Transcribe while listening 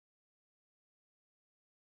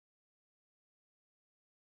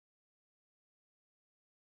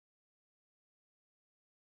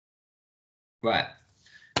Right,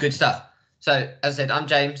 good stuff. So as I said, I'm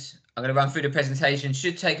James. I'm going to run through the presentation.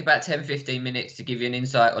 Should take about 10-15 minutes to give you an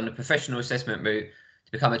insight on the professional assessment route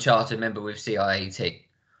to become a chartered member with CIAT.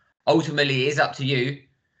 Ultimately, it is up to you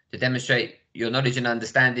to demonstrate your knowledge and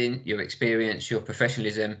understanding, your experience, your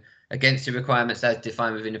professionalism against the requirements as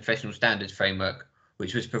defined within the professional standards framework,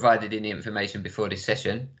 which was provided in the information before this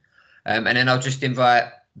session. And then I'll just invite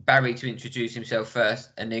Barry to introduce himself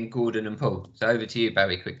first, and then Gordon and Paul. So over to you,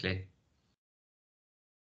 Barry, quickly.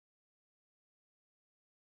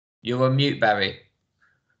 You're on mute, Barry.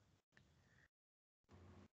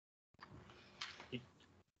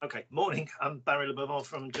 Okay, morning. I'm Barry LeBevan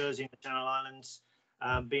from Jersey and the Channel Islands.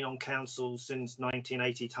 Been on council since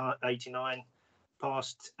 1989,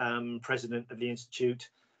 past president of the Institute.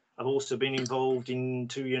 I've also been involved in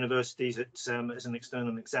 2 universities as an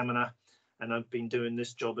external examiner, and I've been doing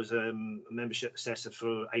this job as a membership assessor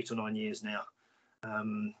for 8 or 9 years now.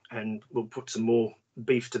 And we'll put some more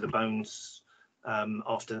beef to the bones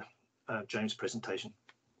after James' presentation.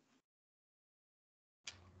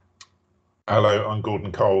 Hello, I'm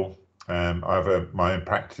Gordon Cole. I have my own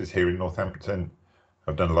practice here in Northampton.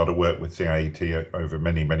 I've done a lot of work with CIAT over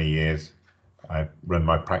many, many years. I've run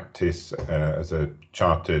my practice as a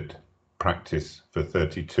chartered practice for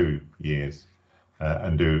 32 years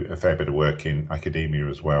and do a fair bit of work in academia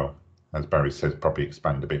as well. As Barry says, probably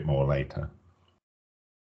expand a bit more later.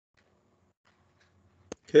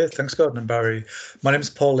 Okay, thanks Gordon and Barry. My name is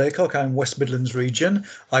Paul Laycock. I'm West Midlands region.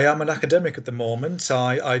 I am an academic at the moment.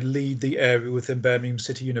 I lead the area within Birmingham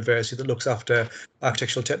City University that looks after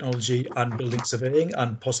architectural technology and building surveying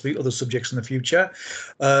and possibly other subjects in the future.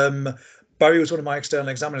 Barry was one of my external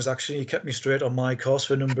examiners actually. He kept me straight on my course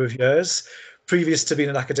for a number of years. Previous to being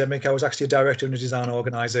an academic, I was actually a director in a design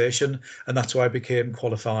organisation, and that's why I became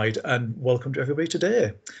qualified. And welcome to everybody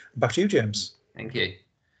today. Back to you, James. Thank you.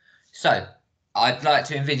 So I'd like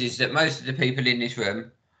to envisage that most of the people in this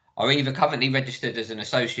room are either currently registered as an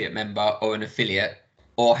associate member or an affiliate,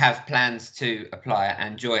 or have plans to apply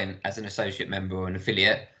and join as an associate member or an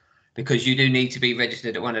affiliate, because you do need to be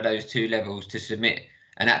registered at one of those 2 levels to submit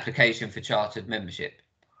an application for chartered membership.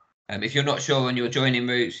 If you're not sure on your joining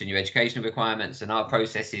routes and your educational requirements and our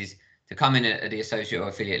processes to come in at the associate or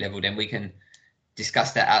affiliate level, then we can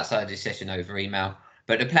discuss that outside this session over email.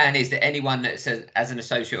 But the plan is that anyone that says as an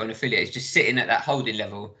associate or an affiliate is just sitting at that holding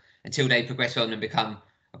level until they progress on and become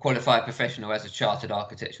a qualified professional as a chartered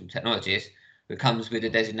architectural technologist, who comes with a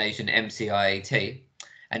designation MCIAT.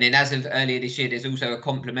 And then as of earlier this year, there's also a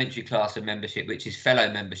complementary class of membership, which is fellow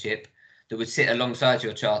membership, that would sit alongside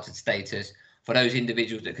your chartered status for those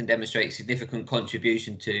individuals that can demonstrate significant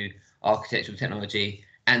contribution to architectural technology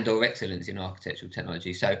and or excellence in architectural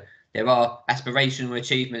technology. So there are aspirational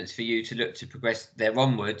achievements for you to look to progress there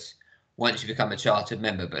onwards once you become a chartered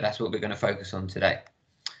member, but that's what we're going to focus on today.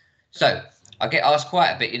 So I get asked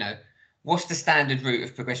quite a bit, what's the standard route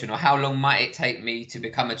of progression, or how long might it take me to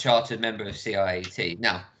become a chartered member of CIAT?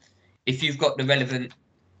 Now, if you've got the relevant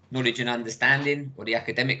knowledge and understanding or the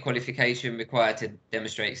academic qualification required to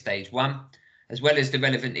demonstrate stage 1, as well as the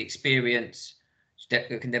relevant experience that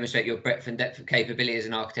can demonstrate your breadth and depth of capability as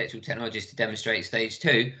an architectural technologist to demonstrate stage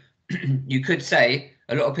 2, you could say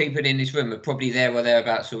a lot of people in this room are probably there or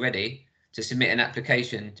thereabouts already to submit an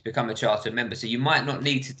application to become a chartered member. So you might not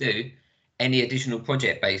need to do any additional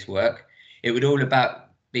project-based work. It would all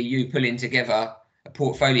about be you pulling together a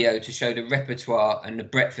portfolio to show the repertoire and the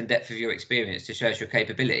breadth and depth of your experience to show us your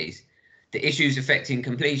capabilities. The issues affecting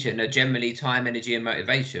completion are generally time, energy and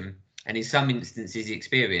motivation, and in some instances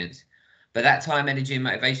experience. But that time, energy and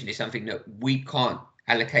motivation is something that we can't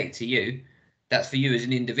allocate to you. That's for you as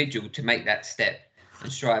an individual to make that step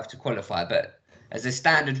and strive to qualify. But as a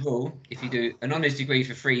standard rule, if you do an honours degree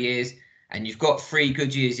for 3 years and you've got 3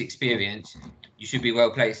 good years experience, you should be well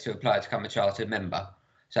placed to apply to become a chartered member.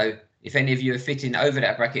 So if any of you are fitting over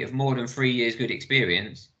that bracket of more than 3 years good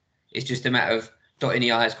experience, it's just a matter of dotting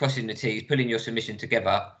the I's, crossing the T's, pulling your submission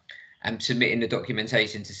together and submitting the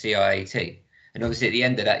documentation to CIAT. And obviously at the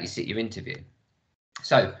end of that, you sit your interview.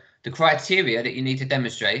 So the criteria that you need to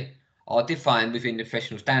demonstrate are defined within the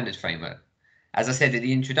professional standards framework. As I said in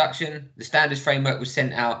the introduction, the standards framework was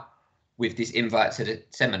sent out with this invite to the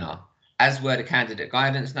seminar, as were the candidate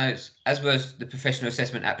guidance notes, as was the professional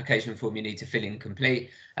assessment application form you need to fill in complete,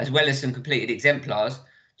 as well as some completed exemplars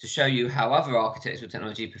to show you how other architectural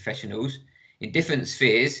technology professionals in different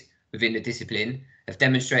spheres within the discipline have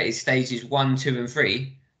demonstrated stages 1, 2 and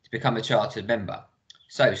 3 to become a chartered member.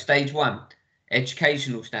 So stage 1,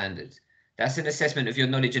 educational standards. That's an assessment of your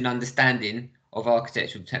knowledge and understanding of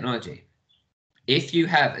architectural technology. If you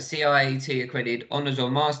have a CIAT accredited honours or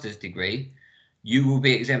master's degree, you will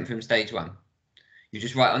be exempt from stage 1. You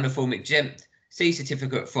just write on the form exempt C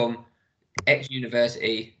certificate from X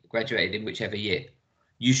university, graduated in whichever year.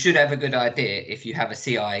 You should have a good idea if you have a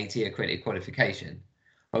CIAT accredited qualification.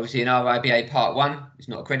 Obviously, an RIBA Part 1 is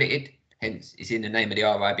not accredited, hence it's in the name of the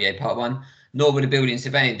RIBA Part 1, nor would a building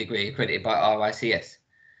surveying degree accredited by RICS.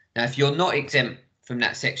 Now, if you're not exempt from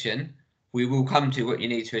that section, we will come to what you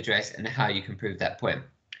need to address and how you can prove that point.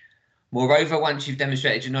 Moreover, once you've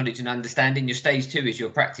demonstrated your knowledge and understanding, your stage 2 is your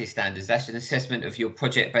practice standards. That's an assessment of your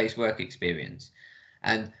project-based work experience.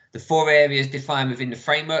 And the 4 areas defined within the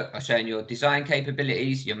framework are showing your design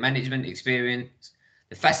capabilities, your management experience,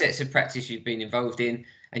 the facets of practice you've been involved in,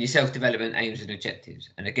 and your self-development aims and objectives.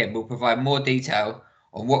 And again, we'll provide more detail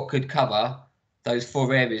on what could cover those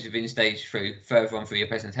 4 areas within stage 3 further on through your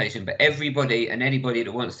presentation. But everybody and anybody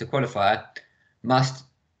that wants to qualify must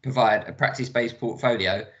provide a practice-based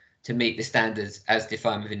portfolio to meet the standards as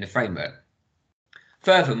defined within the framework.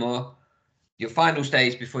 Furthermore, your final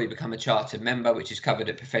stage before you become a chartered member, which is covered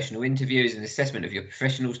at professional interviews and assessment of your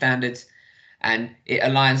professional standards, and it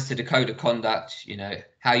aligns to the code of conduct, you know,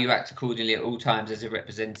 how you act accordingly at all times as a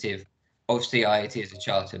representative of CIAT as a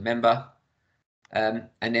chartered member. And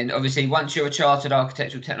then obviously once you're a chartered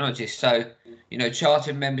architectural technologist, so, you know,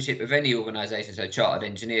 chartered membership of any organisation, so chartered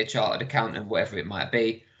engineer, chartered accountant, whatever it might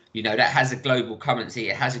be, you know, that has a global currency,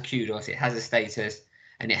 it has a kudos, it has a status,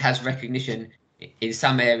 and it has recognition in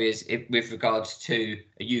some areas with regards to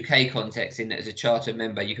a UK context, in that as a chartered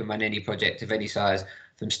member, you can run any project of any size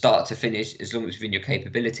from start to finish, as long as within your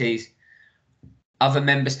capabilities. Other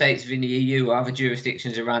member states within the EU or other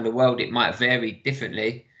jurisdictions around the world, it might vary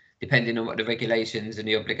differently, depending on what the regulations and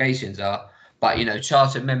the obligations are. But, you know,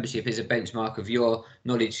 chartered membership is a benchmark of your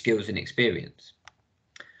knowledge, skills and experience.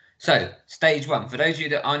 So, stage 1, for those of you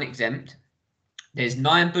that aren't exempt, there's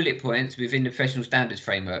 9 bullet points within the professional standards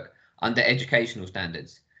framework under educational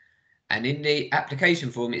standards. And in the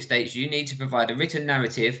application form, it states you need to provide a written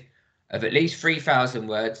narrative of at least 3,000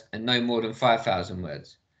 words and no more than 5,000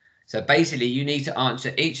 words. So basically, you need to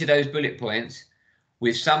answer each of those bullet points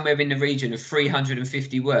with somewhere in the region of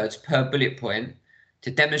 350 words per bullet point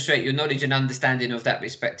to demonstrate your knowledge and understanding of that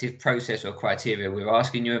respective process or criteria we're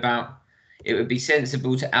asking you about. It would be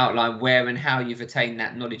sensible to outline where and how you've attained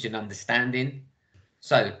that knowledge and understanding.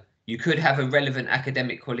 So you could have a relevant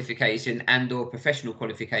academic qualification and or professional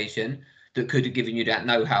qualification that could have given you that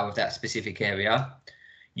know-how of that specific area.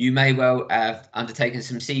 You may well have undertaken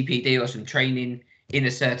some CPD or some training in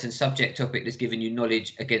a certain subject topic that's given you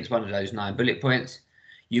knowledge against one of those 9 bullet points.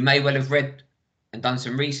 You may well have read and done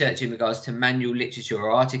some research in regards to manual literature or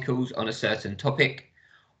articles on a certain topic.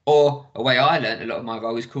 Or a way I learned a lot of my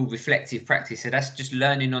role is called reflective practice. So that's just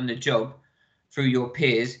learning on the job through your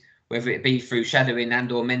peers, whether it be through shadowing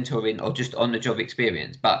and or mentoring or just on the job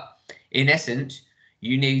experience. But in essence,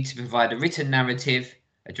 you need to provide a written narrative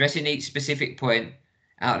addressing each specific point,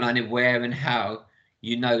 outlining where and how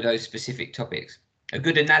you know those specific topics. A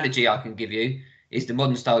good analogy I can give you is the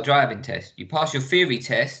modern style driving test. You pass your theory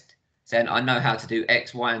test saying I know how to do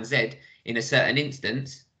X, Y and Z in a certain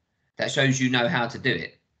instance. That shows you know how to do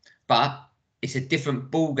it. But it's a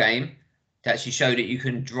different ball game to actually show that you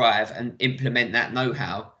can drive and implement that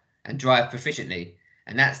know-how and drive proficiently.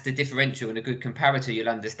 And that's the differential and a good comparator you'll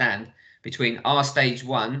understand between our stage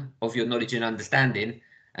 1 of your knowledge and understanding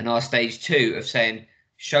and our stage 2 of saying,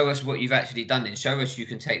 show us what you've actually done and show us you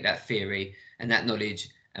can take that theory and that knowledge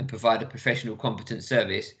and provide a professional competent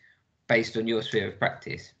service based on your sphere of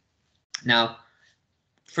practice. Now,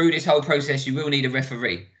 through this whole process, you will need a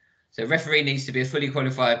referee. So a referee needs to be a fully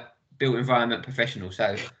qualified built environment professional.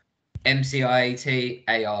 So MCIAT,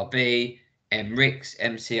 ARB, MRICS,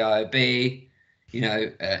 MCIOB, you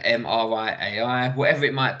know, MRIAI, whatever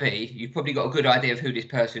it might be, you've probably got a good idea of who this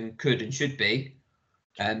person could and should be.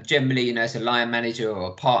 Generally, you know, it's a line manager or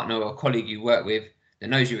a partner or a colleague you work with that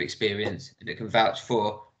knows your experience and that can vouch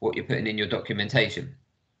for what you're putting in your documentation.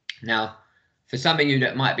 Now, for some of you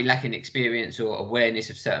that might be lacking experience or awareness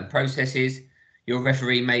of certain processes, your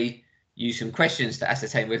referee may use some questions to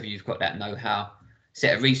ascertain whether you've got that know-how,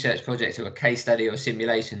 set a research project or a case study or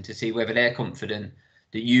simulation to see whether they're confident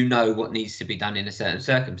that you know what needs to be done in a certain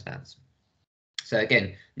circumstance. So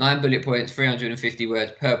again, 9 bullet points, 350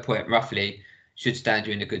 words per point roughly should stand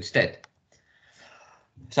you in a good stead.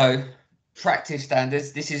 So practice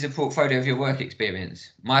standards, this is a portfolio of your work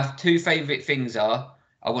experience. My 2 favourite things are,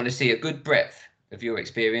 I want to see a good breadth of your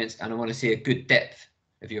experience and I want to see a good depth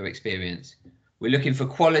of your experience. We're looking for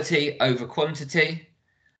quality over quantity,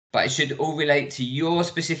 but it should all relate to your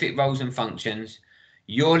specific roles and functions,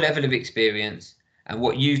 your level of experience, and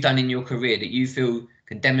what you've done in your career that you feel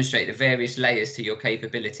can demonstrate the various layers to your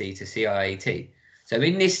capability to CIAT. So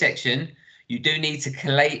in this section, You do need to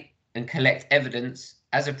collate and collect evidence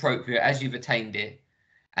as appropriate as you've attained it.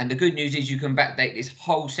 And the good news is you can backdate this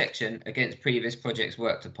whole section against previous projects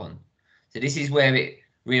worked upon. So this is where it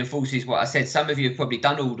reinforces what I said. Some of you have probably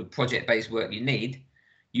done all the project-based work you need.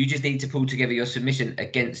 You just need to pull together your submission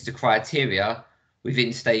against the criteria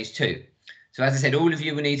within stage 2. So as I said, all of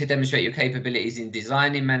you will need to demonstrate your capabilities in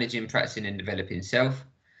designing, managing, practicing and developing self.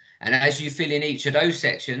 And as you fill in each of those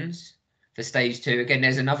sections for stage 2, again,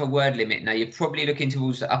 there's another word limit. Now you're probably looking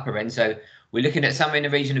towards the upper end. So we're looking at somewhere in the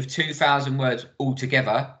region of 2,000 words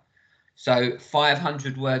altogether. So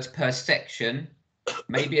 500 words per section,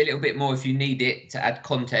 maybe a little bit more if you need it to add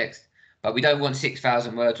context, but we don't want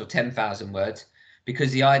 6,000 words or 10,000 words,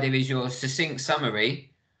 because the idea is your succinct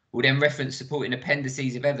summary will then reference supporting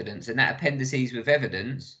appendices of evidence, and that appendices with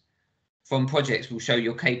evidence from projects will show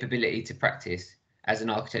your capability to practice as an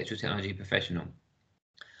architectural technology professional.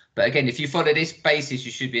 But again, if you follow this basis,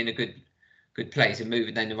 you should be in a good place and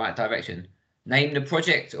moving in the right direction. Name the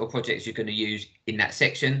project or projects you're going to use in that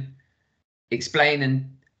section. Explain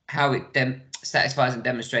and how it satisfies and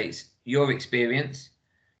demonstrates your experience.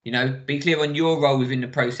 You know, be clear on your role within the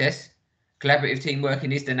process. Collaborative team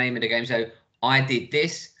working is the name of the game. So I did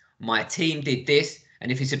this, my team did this,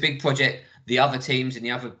 and if it's a big project, the other teams and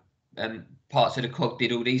the other parts of the cog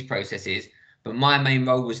did all these processes, but my main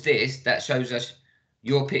role was this. That shows us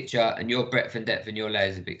your picture and your breadth and depth and your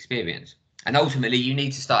layers of experience. And ultimately, you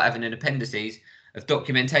need to start having an appendices of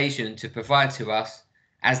documentation to provide to us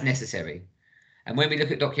as necessary. And when we look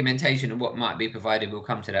at documentation and what might be provided, we'll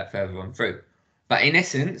come to that further on through. But in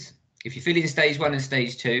essence, if you fill in stage 1 and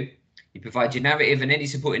stage 2, you provide your narrative and any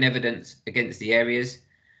supporting evidence against the areas.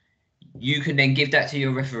 You can then give that to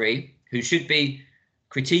your referee, who should be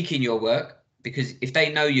critiquing your work, because if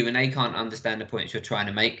they know you and they can't understand the points you're trying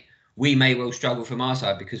to make, we may well struggle from our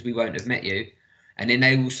side because we won't have met you. And then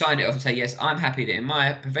they will sign it off and say, yes, I'm happy that in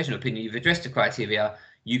my professional opinion, you've addressed the criteria.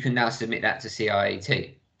 You can now submit that to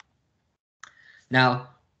CIAT. Now,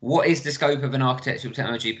 what is the scope of an architectural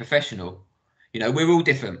technology professional? You know, we're all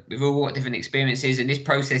different. We've all got different experiences, and this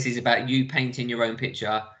process is about you painting your own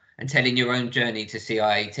picture and telling your own journey to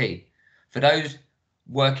CIAT. For those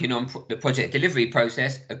working on the project delivery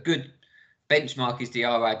process, a good benchmark is the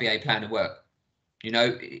RIBA plan of work. You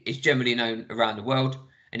know, it's generally known around the world,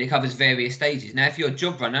 and it covers various stages. Now, if you're a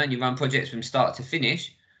job runner and you run projects from start to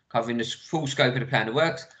finish, covering the full scope of the plan of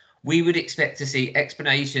works, we would expect to see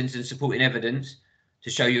explanations and supporting evidence to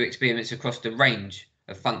show your experience across the range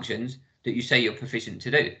of functions that you say you're proficient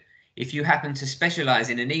to do. If you happen to specialize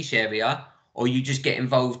in a niche area, or you just get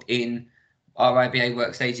involved in RIBA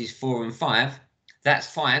work stages 4 and 5, that's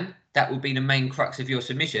fine. That will be the main crux of your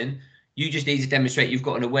submission. You just need to demonstrate you've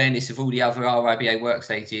got an awareness of all the other RIBA work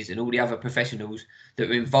stages and all the other professionals that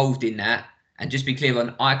are involved in that, and just be clear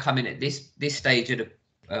on, I come in at this stage of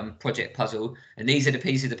the project puzzle, and these are the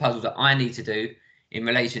pieces of the puzzle that I need to do in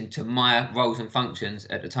relation to my roles and functions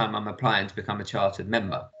at the time I'm applying to become a chartered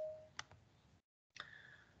member.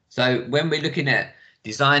 So when we're looking at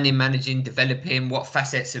designing, managing, developing, what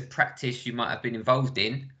facets of practice you might have been involved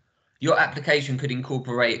in, your application could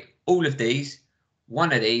incorporate all of these,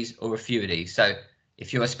 one of these, or a few of these. So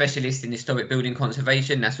if you're a specialist in historic building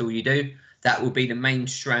conservation, that's all you do. That will be the main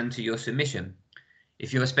strand to your submission.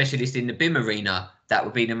 If you're a specialist in the BIM arena, that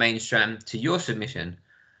will be the main strand to your submission.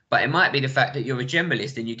 But it might be the fact that you're a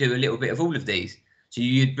generalist and you do a little bit of all of these. So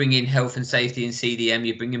you'd bring in health and safety and CDM,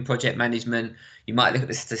 you bring in project management, you might look at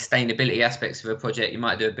the sustainability aspects of a project, you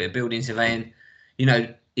might do a bit of building surveying. You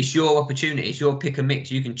know, it's your opportunity, it's your pick and mix.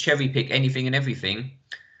 You can cherry pick anything and everything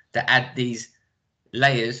to add these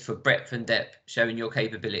layers for breadth and depth, showing your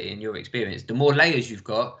capability and your experience. The more layers you've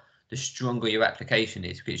got, the stronger your application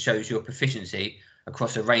is, because it shows your proficiency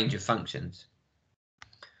across a range of functions.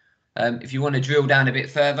 If you want to drill down a bit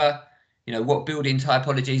further, you know, what building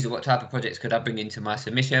typologies or what type of projects could I bring into my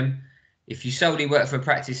submission? If you solely work for a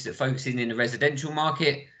practice that focuses in the residential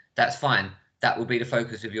market, that's fine. That will be the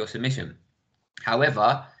focus of your submission.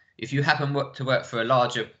 However, if you happen to work for a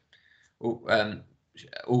larger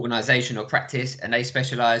organisation or practice and they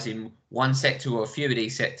specialise in one sector or a few of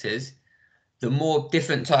these sectors, the more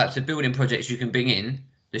different types of building projects you can bring in,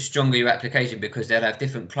 the stronger your application, because they'll have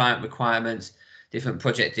different client requirements, different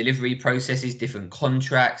project delivery processes, different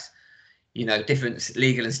contracts, you know, different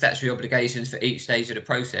legal and statutory obligations for each stage of the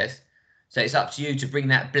process. So it's up to you to bring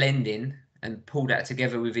that blend in and pull that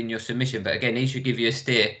together within your submission. But again, these should give you a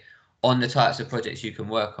steer on the types of projects you can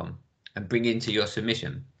work on and bring into your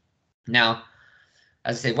submission. Now,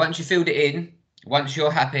 as I said, once you filled it in, once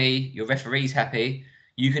you're happy, your referee's happy,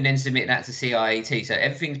 you can then submit that to CIAT. So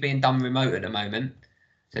everything's being done remote at the moment.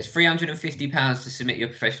 So it's £350 to submit your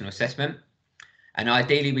professional assessment. And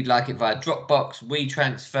ideally, we'd like it via Dropbox,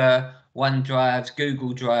 WeTransfer, OneDrives,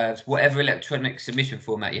 Google Drives, whatever electronic submission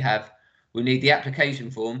format you have. We need the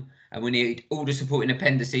application form, and we need all the supporting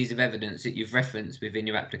appendices of evidence that you've referenced within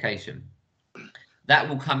your application. That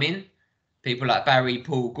will come in. People like Barry,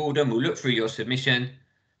 Paul, Gordon will look through your submission.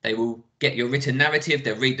 They will get your written narrative.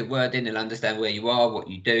 They'll read the wording. They'll understand where you are, what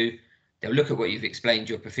you do. They'll look at what you've explained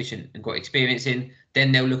you're proficient and got experience in.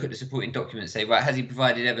 Then they'll look at the supporting documents, say, right, has he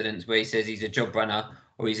provided evidence where he says he's a job runner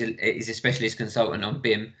or he's a specialist consultant on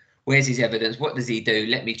BIM? Where's his evidence? What does he do?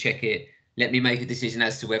 Let me check it. Let me make a decision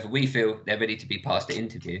as to whether we feel they're ready to be passed the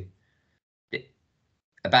interview.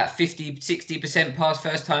 About 50–60% pass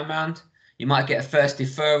first time round. You might get a first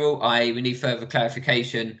deferral, i.e. we need further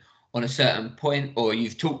clarification on a certain point, or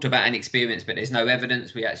you've talked about an experience but there's no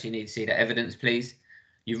evidence. We actually need to see that evidence, please.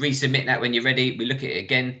 You resubmit that when you're ready. We look at it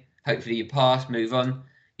again. Hopefully you pass, move on.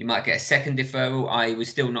 You might get a second deferral, i.e. we're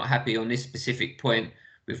still not happy on this specific point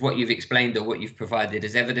with what you've explained or what you've provided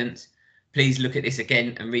as evidence. Please look at this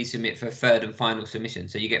again and resubmit for a third and final submission.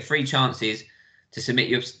 So you get 3 chances to submit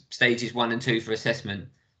your stages 1 and 2 for assessment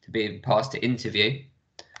to be passed to interview.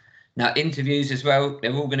 Now, interviews as well,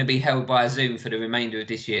 they're all going to be held by Zoom for the remainder of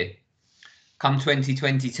this year. Come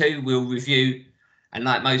 2022, we'll review, and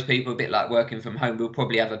like most people, a bit like working from home, we'll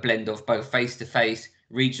probably have a blend of both face-to-face,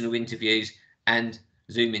 regional interviews and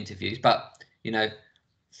Zoom interviews. But, you know,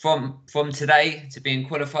 from today to being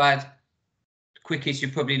qualified, quickest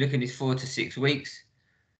you're probably looking is 4 to 6 weeks,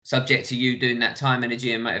 subject to you doing that time,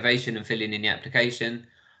 energy and motivation and filling in the application.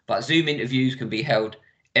 But Zoom interviews can be held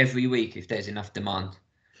every week if there's enough demand.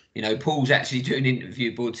 You know, Paul's actually doing an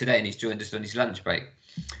interview board today and he's joined us on his lunch break.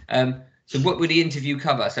 So what will the interview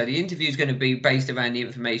cover? So the interview is going to be based around the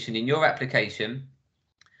information in your application.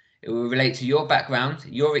 It will relate to your background,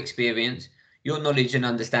 your experience, your knowledge and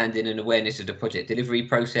understanding and awareness of the project delivery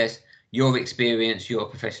process, your experience, your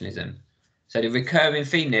professionalism. So the recurring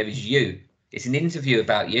theme there is you. It's an interview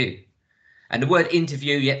about you. And the word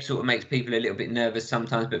interview, yep, sort of makes people a little bit nervous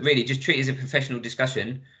sometimes, but really just treat it as a professional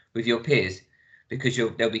discussion with your peers, because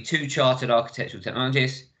there'll be 2 chartered architectural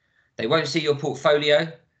technologists. They won't see your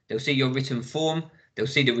portfolio. They'll see your written form. They'll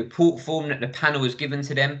see the report form that the panel has given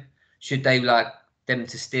to them, should they like them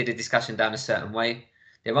to steer the discussion down a certain way.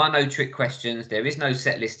 There are no trick questions. There is no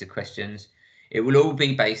set list of questions. It will all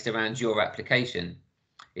be based around your application.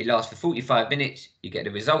 It lasts for 45 minutes. You get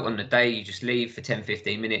the result on the day. You just leave for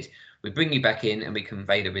 10–15 minutes. We bring you back in and we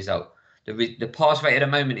convey the result. The pass rate at the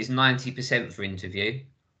moment is 90% for interview,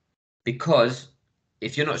 because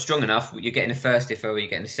if you're not strong enough, you're getting a first deferral, you're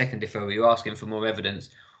getting a second deferral, you're asking for more evidence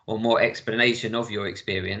or more explanation of your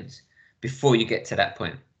experience before you get to that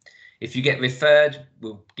point. If you get referred,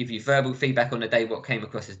 we'll give you verbal feedback on the day what came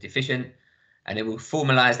across as deficient, and then we'll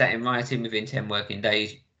formalise that in writing within 10 working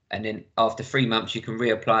days. And then after 3 months, you can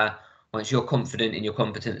reapply once you're confident in your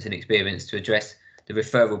competence and experience to address the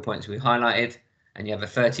referral points we highlighted, and you have a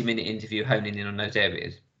 30-minute interview honing in on those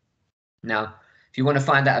areas. Now, if you want to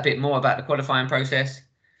find out a bit more about the qualifying process,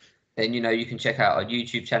 then you can check out our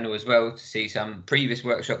YouTube channel as well to see some previous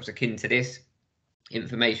workshops akin to this,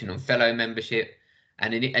 information on fellow membership,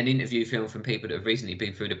 and an interview film from people that have recently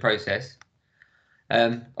been through the process.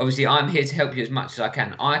 Obviously, I'm here to help you as much as I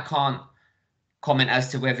can. I can't comment as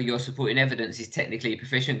to whether your supporting evidence is technically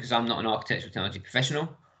proficient, because I'm not an architectural technology professional.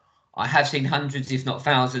 I have seen hundreds, if not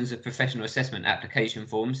thousands, of professional assessment application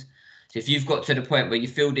forms. So if you've got to the point where you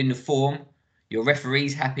filled in the form, your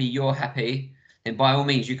referee's happy, you're happy, then by all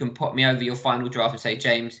means you can pop me over your final draft and say,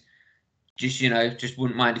 James, just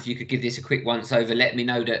wouldn't mind if you could give this a quick once over. Let me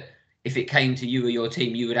know that if it came to you or your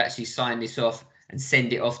team, you would actually sign this off and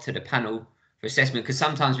send it off to the panel for assessment. Because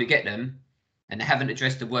sometimes we get them and they haven't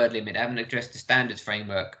addressed the word limit, they haven't addressed the standards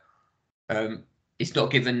framework. It's not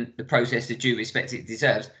given the process the due respect it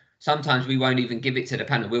deserves. Sometimes we won't even give it to the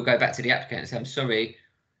panel. We'll go back to the applicant and say, I'm sorry,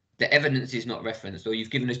 the evidence is not referenced, or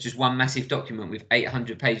you've given us just one massive document with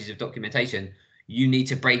 800 pages of documentation. You need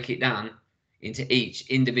to break it down into each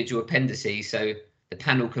individual appendices so the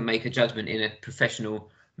panel can make a judgment in a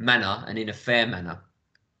professional manner and in a fair manner.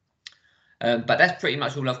 But that's pretty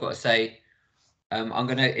much all I've got to say. I'm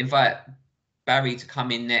going to invite Barry to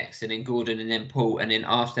come in next, and then Gordon, and then Paul, and then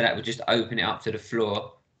after that we'll just open it up to the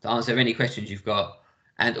floor to answer any questions you've got.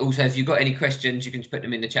 And also, if you've got any questions, you can just put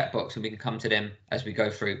them in the chat box and we can come to them as we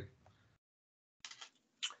go through.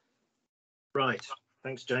 Right,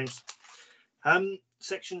 thanks, James.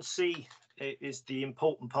 Section C is the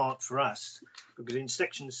important part for us, because in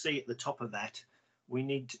section C at the top of that, we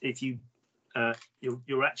need, if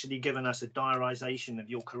you're actually giving us a diarisation of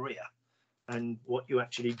your career. and what you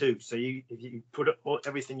actually do. So if you put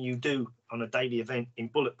everything you do on a daily event in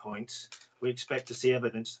bullet points, we expect to see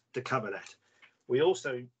evidence to cover that. We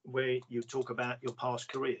also, where you talk about your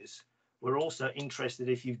past careers, we're also interested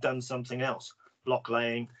if you've done something else, block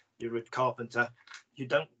laying, you're a carpenter, you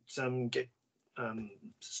don't get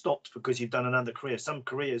stopped because you've done another career. Some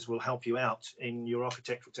careers will help you out in your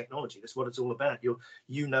architectural technology. That's what it's all about.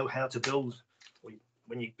 You know how to build.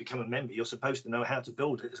 When you become a member, you're supposed to know how to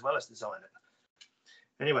build it as well as design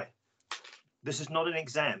it. Anyway, this is not an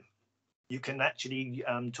exam. You can actually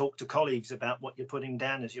talk to colleagues about what you're putting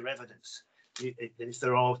down as your evidence. If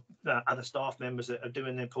there are other staff members that are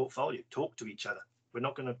doing their portfolio, talk to each other. We're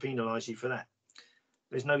not going to penalise you for that.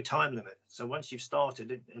 There's no time limit. So once you've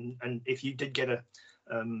started, and if you did get a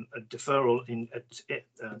deferral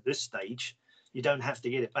at this stage, you don't have to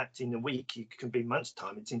get it back in a week. You can be months'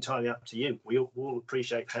 time. It's entirely up to you. We all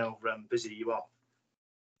appreciate how busy you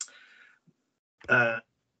are.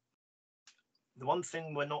 The one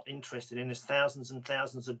thing we're not interested in is thousands and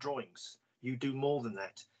thousands of drawings. You do more than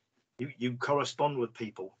that. You correspond with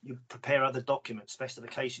people. You prepare other documents,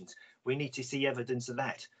 specifications. We need to see evidence of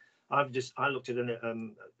that. I looked at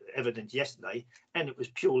an evidence yesterday, and it was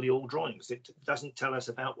purely all drawings. It doesn't tell us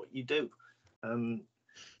about what you do.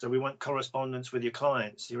 So we want correspondence with your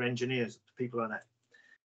clients, your engineers, people like that.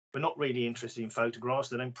 We're not really interested in photographs.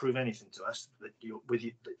 They don't prove anything to us that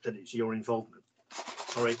that it's your involvement.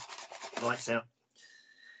 Sorry, lights out.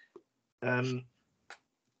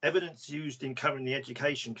 Evidence used in covering the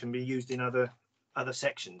education can be used in other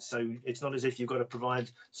sections. So it's not as if you've got to provide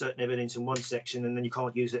certain evidence in one section and then you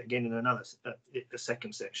can't use it again in another, a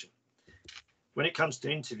second section. When it comes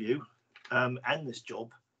to interview and this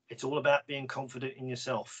job, it's all about being confident in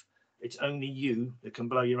yourself. It's only you that can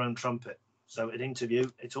blow your own trumpet. So at interview,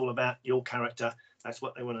 it's all about your character. That's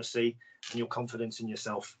what they want to see, and your confidence in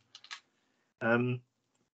yourself.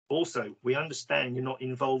 Also, we understand you're not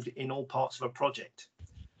involved in all parts of a project.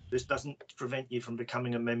 This doesn't prevent you from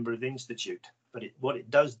becoming a member of the Institute, but what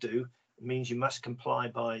it does do, it means you must comply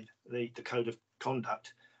by the code of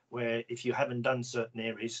conduct, where if you haven't done certain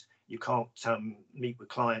areas, you can't meet with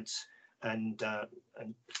clients and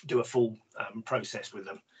do a full process with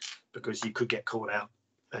them, because you could get caught out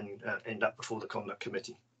and end up before the conduct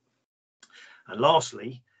committee. And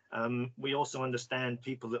lastly, we also understand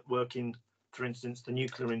people that work in, for instance, the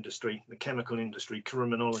nuclear industry, the chemical industry,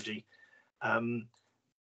 criminology,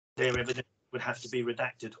 their evidence would have to be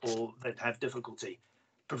redacted or they'd have difficulty.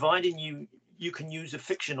 Providing you can use a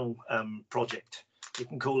fictional project. You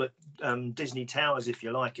can call it Disney Towers if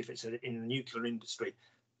you like, if it's in the nuclear industry,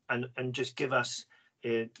 and just give us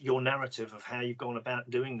your narrative of how you've gone about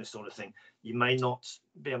doing this sort of thing. You may not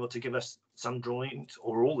be able to give us some drawings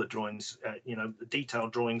or all the drawings, the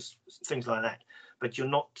detailed drawings, things like that, but you're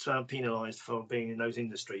not penalised for being in those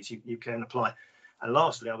industries. You can apply. And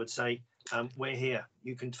lastly, I would say we're here.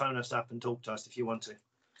 You can phone us up and talk to us if you want to,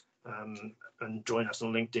 and join us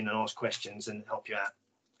on LinkedIn and ask questions and help you out.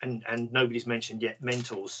 And nobody's mentioned yet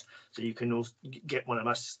mentors, so you can also get one of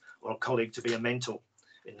us or a colleague to be a mentor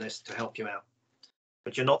in this to help you out.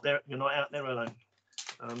 But you're not there. You're not out there alone.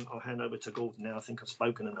 I'll hand over to Gordon now. I think I've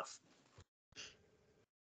spoken enough.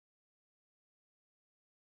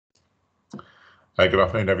 Good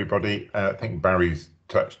afternoon, everybody. I think Barry's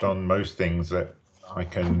touched on most things that I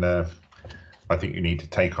think you need to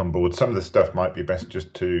take on board. Some of the stuff might be best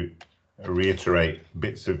just to reiterate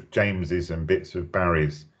bits of James's and bits of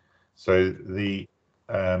Barry's. So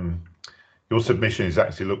your submission is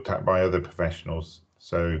actually looked at by other professionals.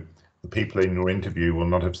 So the people in your interview will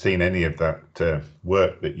not have seen any of that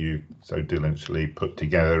work that you so diligently put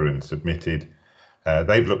together and submitted.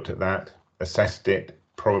 They've looked at that, assessed it,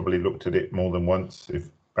 probably looked at it more than once. If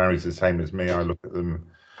Barry's the same as me, I look at them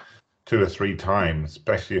 2 or 3 times,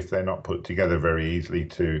 especially if they're not put together very easily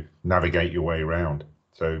to navigate your way around.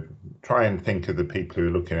 So try and think of the people who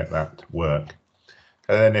are looking at that work.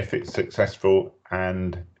 And then if it's successful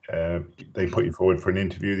and they put you forward for an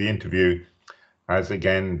interview, the interview, as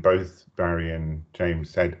again both Barry and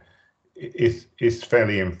James said, is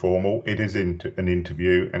fairly informal. It is an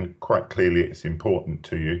interview, and quite clearly it's important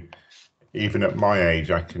to you. Even at my age,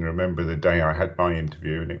 I can remember the day I had my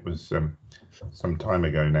interview, and it was some time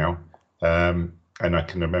ago now, and I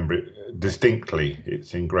can remember it distinctly.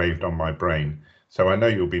 It's engraved on my brain. So I know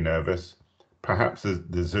you'll be nervous. Perhaps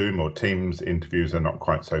the Zoom or Teams interviews are not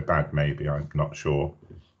quite so bad, maybe, I'm not sure.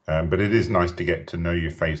 But it is nice to get to know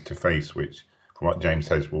you face to face, which, from what James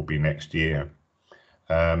says, will be next year.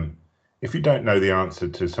 If you don't know the answer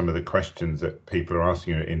to some of the questions that people are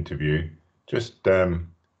asking you at interview, just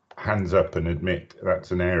hands up and admit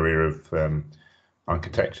that's an area of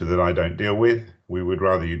architecture that I don't deal with. We would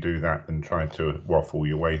rather you do that than try to waffle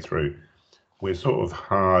your way through. We're sort of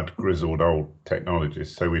hard, grizzled old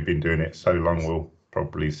technologists, so we've been doing it so long we'll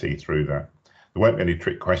probably see through that. There won't be any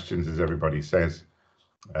trick questions, as everybody says.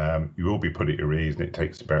 You will be put at your ease, and it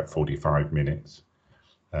takes about 45 minutes.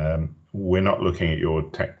 We're not looking at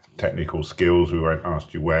your technical skills. We won't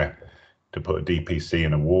ask you where to put a DPC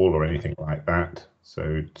in a wall or anything like that.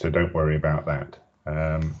 So don't worry about that.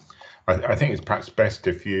 I think it's perhaps best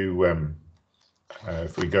if you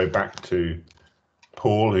if we go back to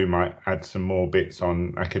Paul, who might add some more bits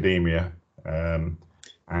on academia, and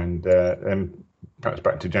then perhaps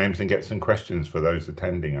back to James and get some questions for those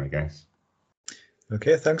attending, I guess.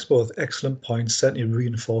 Okay, thanks both. Excellent points. Certainly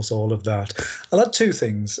reinforce all of that. I'll add two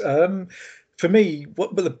things. For me,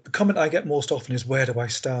 the comment I get most often is, where do I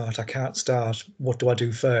start? I can't start. What do I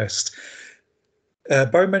do first?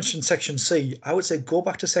 Barry mentioned section C. I would say go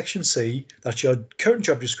back to section C. That's your current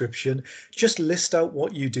job description. Just list out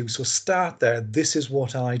what you do. So start there. This is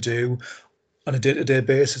what I do on a day-to-day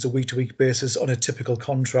basis, a week-to-week basis, on a typical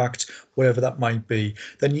contract, wherever that might be.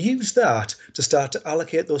 Then use that to start to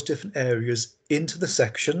allocate those different areas into the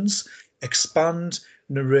sections, expand,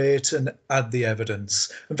 narrate, and add the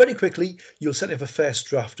evidence. And very quickly, you'll certainly have a first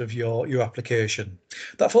draft of your application.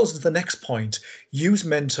 That falls into the next point. Use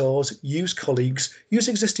mentors, use colleagues, use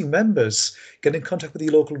existing members. Get in contact with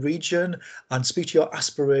your local region and speak to your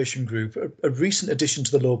aspiration group. A recent addition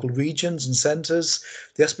to the local regions and centres,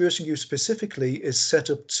 the aspiration group specifically is set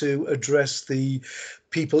up to address the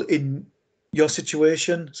people in your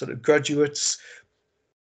situation, sort of graduates,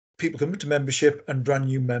 people coming to membership, and brand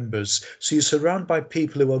new members. So you're surrounded by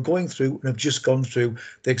people who are going through and have just gone through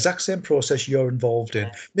the exact same process you're involved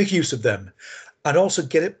in. Make use of them. And also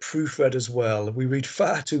get it proofread as well. We read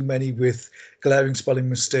far too many with glaring spelling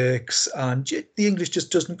mistakes, and the English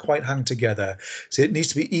just doesn't quite hang together. So it needs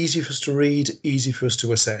to be easy for us to read, easy for us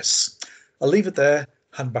to assess. I'll leave it there.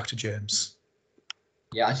 Hand back to James.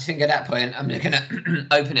 Yeah, I just think at that point, I'm going to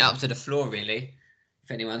open it up to the floor, really. If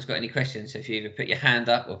anyone's got any questions, so if you either put your hand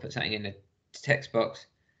up or put something in the text box,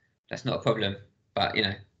 that's not a problem. But, you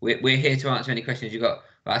know, we're here to answer any questions you've got.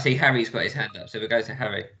 But I see Harry's got his hand up, so we'll go to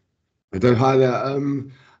Harry. Hi there.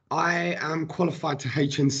 I am qualified to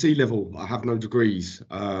HNC level. I have no degrees.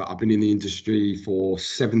 I've been in the industry for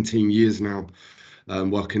 17 years now,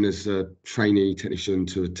 working as a trainee technician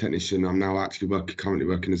to a technician. I'm now actually currently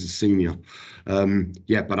working as a senior.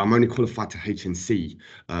 Yeah, but I'm only qualified to HNC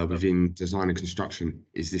within design and construction.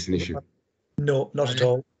 Is this an issue? No, not at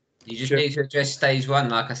all. You just need to address stage one.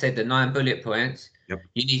 Like I said, the 9 bullet points. Yep.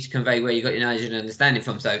 You need to convey where you got your knowledge and understanding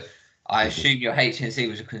from. So I assume your HNC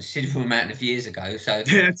was a considerable amount of years ago. So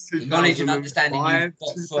the knowledge and understanding you've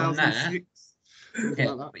got from that.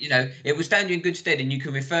 Yeah, like, you know, it will stand you in good stead, and you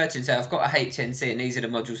can refer to and say, I've got a HNC and these are the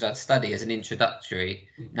modules I'd study as an introductory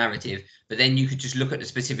narrative. But then you could just look at the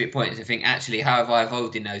specific points and think, actually, how have I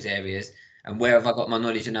evolved in those areas? And where have I got my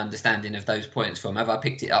knowledge and understanding of those points from? Have I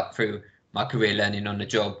picked it up through my career learning on the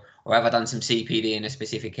job? Or have I done some CPD in a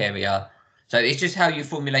specific area? So it's just how you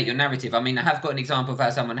formulate your narrative. I mean, I have got an example of how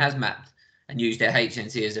someone has mapped and used their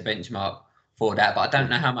HNC as a benchmark for that, but I don't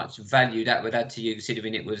know how much value that would add to you,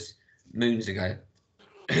 considering it was moons ago.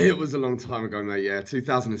 It was a long time ago, mate. Yeah,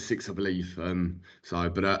 2006, I believe. I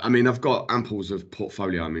mean, I've got amples of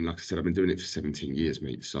portfolio. I mean, like I said, I've been doing it for 17 years,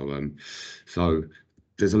 mate. So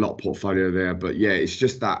there's a lot of portfolio there. But yeah, it's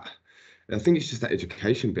just that. I think it's just that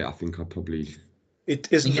education bit. I think I probably. It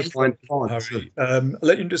isn't a fine part, Harry. I'll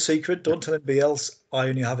let you into a secret. Don't tell anybody else. I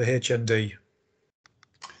only have a HND.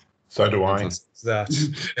 So do I. That.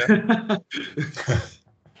 Yeah.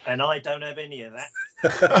 And I don't have any of that.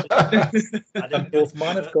 And both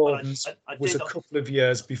mine of Gordon's was a couple of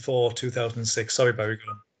years before 2006. Sorry, Barry.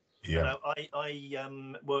 Go on. Yeah. I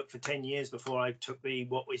worked for 10 years before I took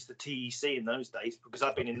what was the TEC in those days, because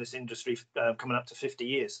I've been in this industry coming up to 50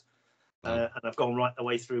 years. And I've gone right the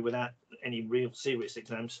way through without any real serious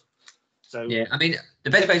exams. So yeah, I mean,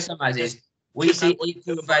 the best way to summarize is we see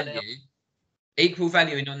equal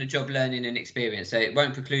value in on-the-job learning and experience. So it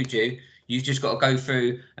won't preclude you. You've just got to go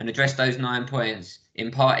through and address those 9 points,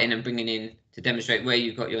 imparting and bringing in to demonstrate where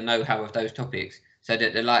you've got your know-how of those topics, so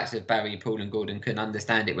that the likes of Barry, Paul and Gordon can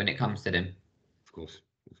understand it when it comes to them. Of course.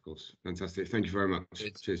 Fantastic. Thank you very much.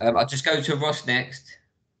 Cheers. I'll just go to Ross next.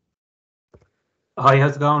 Hi,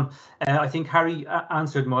 how's it going? I think Harry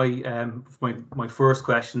answered my my first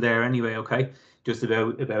question there anyway. Okay, just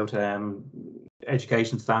about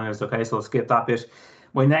education standards. Okay, so I'll skip that bit.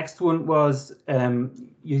 My next one was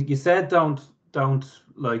you said don't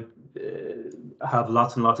like have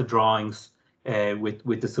lots and lots of drawings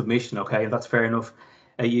with the submission. Okay, and that's fair enough.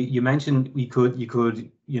 You mentioned you could you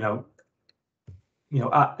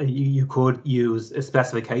could use a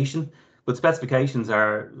specification, but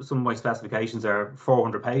some of my specifications are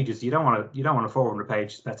 400 pages. You don't want a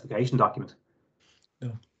 400-page specification document.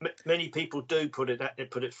 No. Many people do put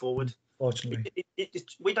it forward. Fortunately,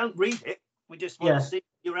 we don't read it. We just want to see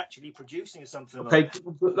you're actually producing something. Okay. Like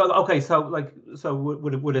that. Okay. So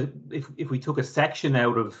would it if we took a section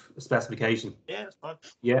out of a specification? Yeah, that's fine.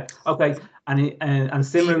 Yeah. Okay. And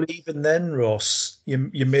similarly, even then, Ross,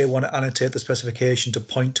 you may want to annotate the specification to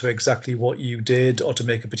point to exactly what you did or to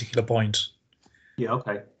make a particular point. Yeah.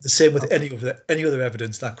 Okay. The same with any other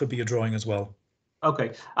evidence. That could be a drawing as well.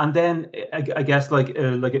 Okay, and then I guess like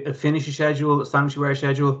a finisher schedule, a sanitary ware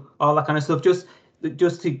schedule, all that kind of stuff. Just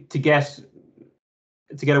to get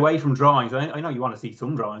away from drawings. I know you want to see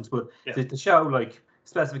some drawings, but to show like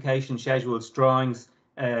specification, schedules, drawings,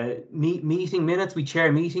 meeting minutes. We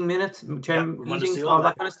chair meeting minutes, meetings, all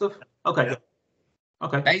that kind of stuff. Okay. Yeah.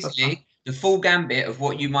 Okay. Basically, the full gambit of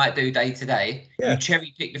what you might do day to day. Yeah. You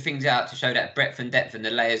cherry pick the things out to show that breadth and depth and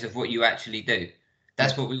the layers of what you actually do.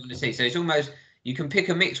 That's what we want to see. So it's almost, you can pick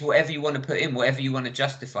a mix, whatever you want to put in, whatever you want to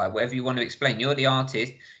justify, whatever you want to explain. You're the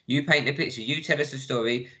artist. You paint the picture. You tell us the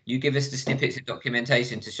story. You give us the snippets of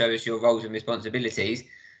documentation to show us your roles and responsibilities.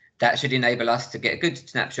 That should enable us to get a good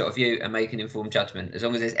snapshot of you and make an informed judgment, as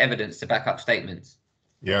long as there's evidence to back up statements.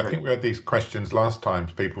 Yeah, I think we had these questions last time.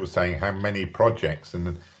 People were saying how many projects,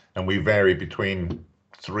 and we vary between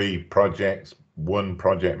 3 projects, 1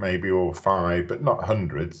 project maybe, or 5, but not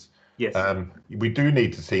hundreds. Yes. We do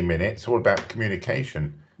need to see minutes, all about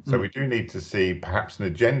communication. So we do need to see perhaps an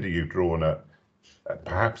agenda you've drawn up,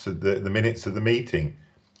 perhaps the minutes of the meeting.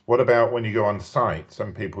 What about when you go on site?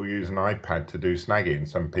 Some people use an iPad to do snagging.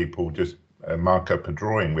 Some people just mark up a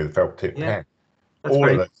drawing with felt tip pen. That's all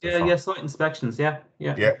great. of those. Yeah, site inspections. Yeah.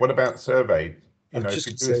 What about survey? You know, if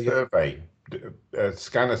you do a survey,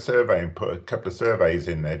 scan a survey and put a couple of surveys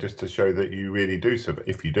in there just to show that you really do survey.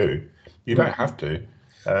 If you do, you don't have to.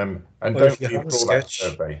 And don't redraw that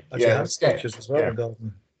survey. Sketches as well.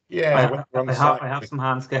 Yeah. I have some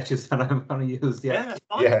hand sketches that I'm going to use.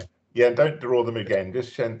 Yeah, don't draw them again.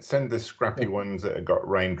 Just send the scrappy ones that have got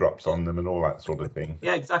raindrops on them and all that sort of thing.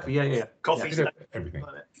 Yeah, exactly. Yeah. Coffee everything.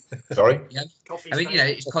 Sorry? Yeah. I mean,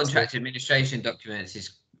 it's contract administration documents,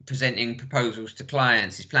 it's presenting proposals to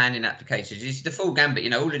clients, it's planning applications, it's the full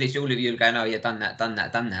gambit. All of this, all of you are going, oh, yeah, done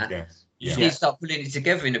that. Yes. You need to start putting it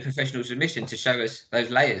together in a professional submission to show us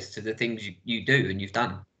those layers to the things you do and you've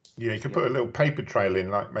done. Yeah, you could put a little paper trail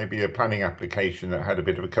in, like maybe a planning application that had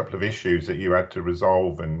a couple of issues that you had to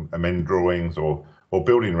resolve and amend drawings, or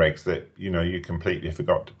building regs that you completely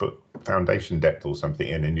forgot to put foundation depth or something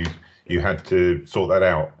in, and you had to sort that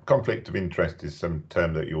out. Conflict of interest is some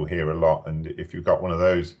term that you'll hear a lot, and if you've got one of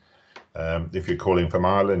those, if you're calling from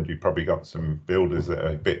Ireland, you've probably got some builders that are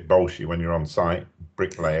a bit bolshy when you're on site,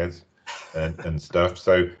 bricklayers and stuff.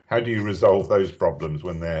 So how do you resolve those problems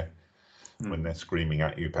when they're screaming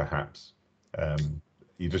at you? Perhaps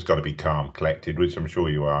you just got to be calm, collected, which I'm sure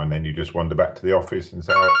you are, and then you just wander back to the office and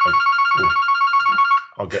say,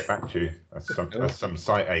 I'll get back to you. That's some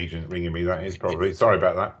site agent ringing me. That is probably. Sorry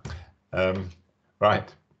about that.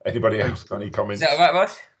 Right. Anybody else got any comments? Is that all right,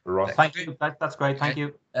 Ross? Thank you. That's great. Thank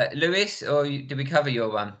you. Lewis, or did we cover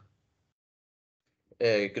your one?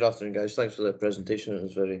 Good afternoon, guys. Thanks for the presentation. It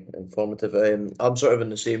was very informative. I'm sort of in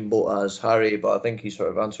the same boat as Harry, but I think he sort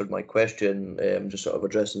of answered my question, just sort of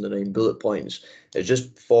addressing the 9 bullet points. It's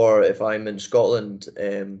just for if I'm in Scotland,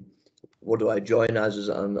 what do I join as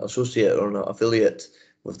an associate or an affiliate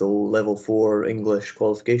with the level 4 English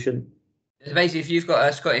qualification? Basically, if you've got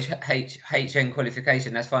a Scottish HN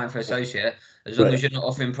qualification, that's fine for associate, as long as you're not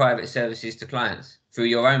offering private services to clients through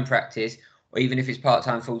your own practice, or even if it's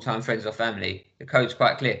part-time, full-time, friends or family. The code's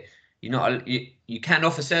quite clear. You can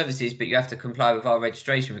offer services, but you have to comply with our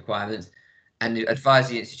registration requirements and advise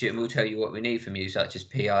the institute, and we'll tell you what we need from you, such as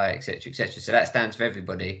PI, etc., etc. So that stands for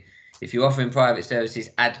everybody. If you're offering private services,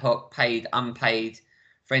 ad hoc, paid, unpaid,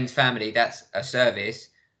 friends, family, that's a service.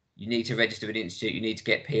 You need to register with the institute. You need to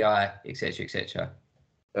get PI, etc., etc.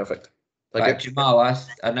 Perfect. Thank you. Jamal,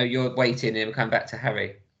 I know you're waiting, and we'll come back to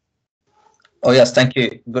Harry. Oh, yes, thank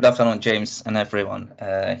you. Good afternoon, James, and everyone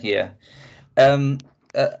here.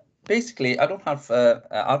 Basically, I don't have an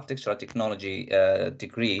architectural technology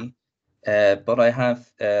degree, but I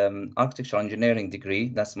have architectural engineering degree.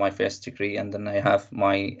 That's my first degree. And then I have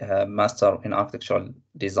my master in architectural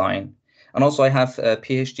design. And also I have a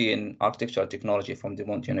PhD in architectural technology from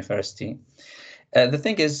Dumont University. The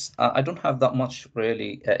thing is, I don't have that much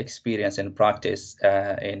really experience in practice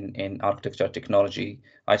in architecture technology.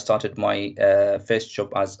 I started my first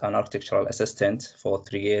job as an architectural assistant for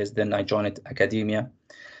 3 years. Then I joined academia.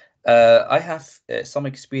 I have some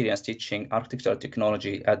experience teaching architectural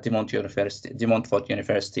technology at De Montfort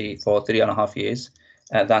University for 3.5 years.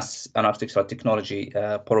 That's an architectural technology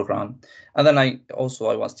program. And then I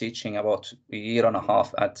was teaching about 1.5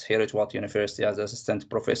 years at Heriot University as assistant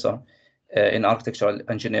professor in architectural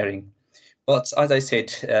engineering. But as I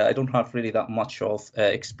said, I don't have really that much of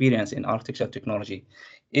experience in architectural technology.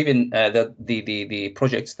 Even the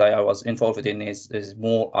projects that I was involved in is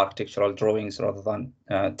more architectural drawings rather than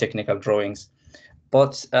technical drawings.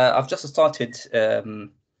 But I've just started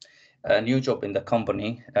a new job in the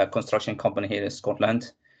company, a construction company here in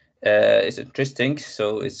Scotland. It's interesting.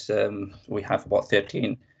 So it's we have about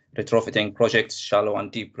 13 retrofitting projects, shallow and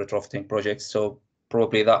deep retrofitting projects. So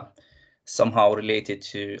probably that somehow related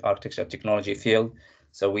to architecture technology field.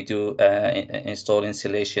 So we do install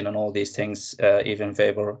insulation and all these things, even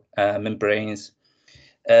vapor membranes.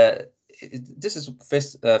 This is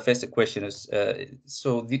first question is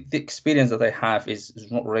so the experience that I have is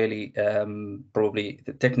not really probably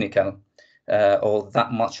the technical or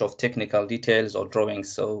that much of technical details or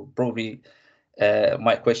drawings. So probably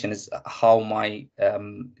my question is how my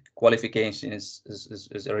qualification is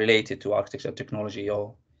related to architecture technology,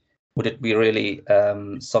 or would it be really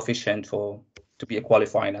sufficient to be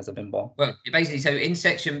qualified as a BIMBAR? Well, basically, so in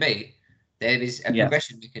section B, there is a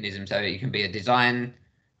progression mechanism. So you can be a design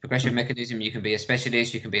progression mechanism, you can be a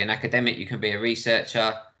specialist, you can be an academic, you can be a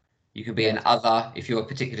researcher, you can be an other if you're a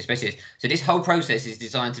particular specialist. So this whole process is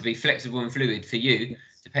designed to be flexible and fluid for you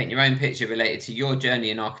to paint your own picture related to your journey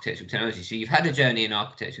in architectural technology. So you've had a journey in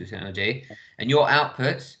architectural technology, and your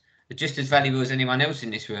outputs are just as valuable as anyone else in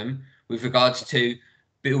this room with regards to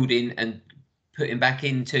building and putting back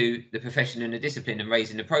into the profession and the discipline and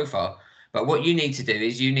raising the profile. But what you need to do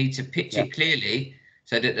is you need to pitch it clearly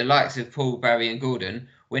so that the likes of Paul, Barry and Gordon,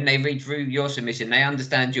 when they read through your submission, they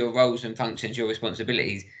understand your roles and functions, your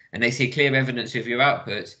responsibilities, and they see clear evidence of your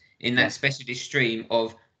outputs in that specialist stream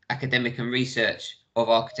of academic and research of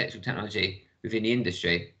architectural technology within the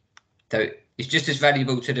industry. So it's just as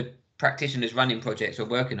valuable to the practitioners running projects or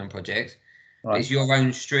working on projects. Right. It's your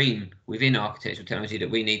own stream within architectural technology that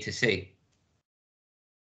we need to see.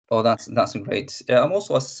 Oh, that's great. I'm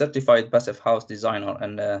also a certified passive house designer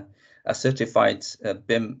and a certified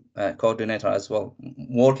BIM coordinator as well,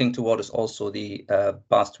 working towards also the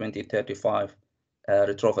PAS 2035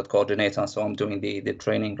 retrofit coordinator. So I'm doing the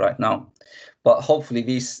training right now. But hopefully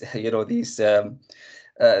this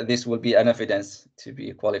will be an evidence to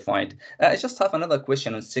be qualified. I just have another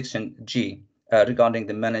question on section G regarding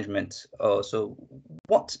the management. So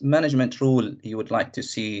what management rule you would like to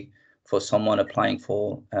see for someone applying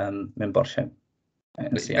for membership?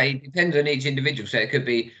 It depends on each individual. So it could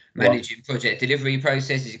be managing project delivery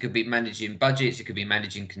processes, it could be managing budgets, it could be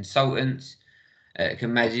managing consultants, it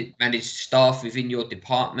can manage staff within your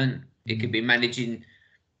department, it could be managing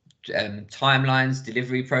timelines,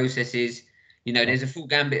 delivery processes. You know, there's a full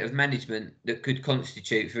gambit of management that could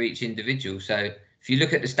constitute for each individual. So if you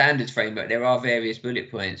look at the standards framework, there are various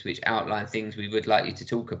bullet points which outline things we would like you to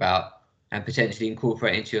talk about and potentially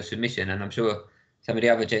incorporate into your submission. And I'm sure some of the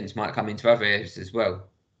other gents might come into other areas as well.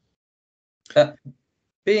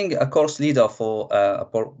 Being a course leader for a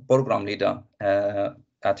program leader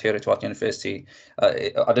at Heriot University,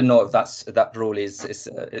 I don't know if that role is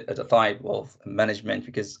a type of management,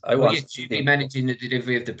 because you'd be managing the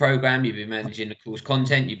delivery of the program, you'd be managing the course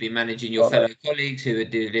content, you'd be managing your fellow colleagues who are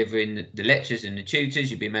delivering the lectures and the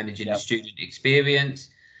tutors, you'd be managing the student experience,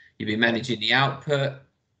 you'd be managing the output.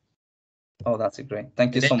 Oh, that's great.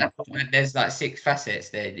 Thank you so much. There's like 6 facets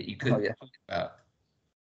there that you could talk about.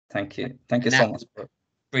 Thank you. Thank you so much.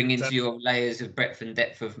 Bring into your layers of breadth and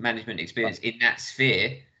depth of management experience in that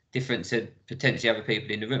sphere, different to potentially other people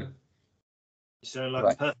in the room. You sound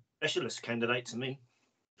like a perfect specialist candidate to me.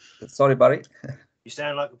 Sorry, Barry. You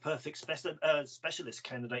sound like a perfect specialist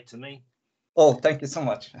candidate to me. Oh, thank you so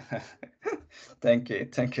much. Thank you.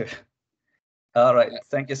 All right,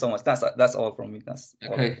 thank you so much. That's all from me. That's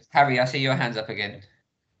okay. Harry, I see your hands up again.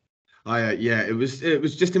 Yeah, it was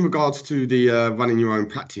just in regards to the running your own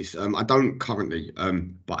practice. I don't currently,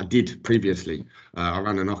 but I did previously. I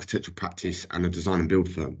ran an architectural practice and a design and build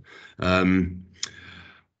firm.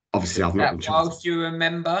 Obviously, I've not been chartered. Whilst you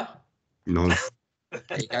remember? No.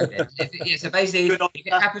 There you go then. So basically, if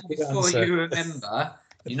it happens before you remember,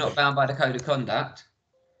 you're not bound by the code of conduct.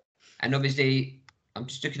 And obviously, I'm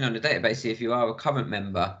just looking on the database, see if you are a current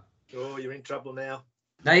member. Oh, you're in trouble now.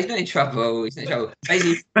 No, he's not in trouble. He's not in trouble.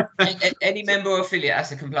 Basically, any member or affiliate has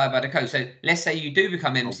to comply by the code. So let's say you do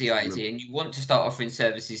become MCIAT and you want to start offering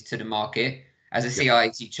services to the market as a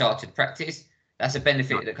CIAT chartered practice. That's a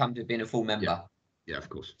benefit that comes with being a full member. Yeah, of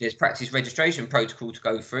course. There's practice registration protocol to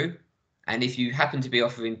go through. And if you happen to be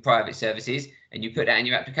offering private services and you put that in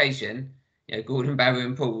your application, you know, Gordon, Barry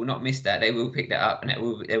and Paul will not miss that. They will pick that up and there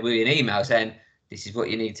will be an email saying, this is what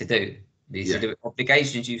you need to do. These are the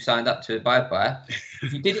obligations you've signed up to abide by.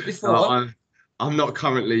 If you did it before... No, I'm not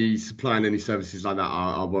currently supplying any services like that.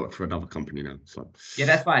 I work for another company now. So yeah,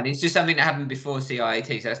 that's fine. It's just something that happened before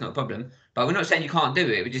CIAT, so that's not a problem. But we're not saying you can't do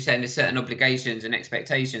it. We're just saying there's certain obligations and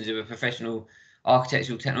expectations of a professional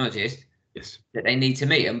architectural technologist that they need to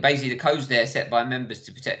meet. And basically the code's there set by members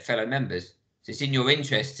to protect fellow members. So it's in your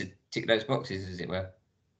interest to tick those boxes, as it were,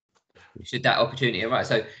 should that opportunity arise.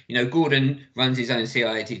 So, you know, Gordon runs his own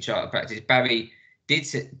CIAT charter practice. Barry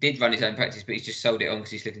did run his own practice, but he's just sold it on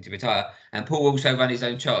because he's looking to retire. And Paul also ran his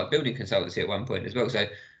own chartered building consultancy at one point as well. So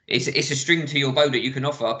it's a string to your bow that you can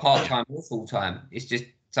offer part-time or full-time. It's just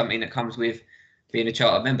something that comes with being a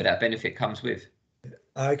chartered member. That benefit comes with.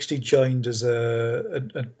 I actually joined as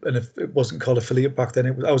and it wasn't called affiliate back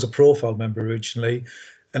then. I was a profile member originally,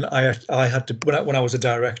 and I had to when I was a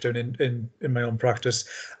director in my own practice,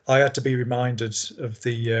 I had to be reminded of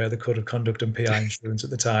the code of conduct and PI insurance at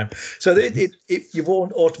the time. So you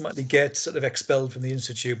won't automatically get sort of expelled from the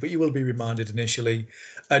institute, but you will be reminded initially.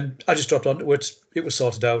 And I just dropped onto it. It was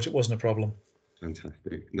sorted out. It wasn't a problem.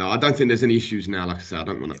 Fantastic. No, I don't think there's any issues now. Like I said, I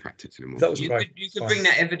don't want to practice anymore. That was you right. You could bring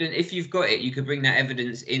that evidence, if you've got it, you could bring that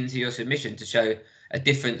evidence into your submission to show a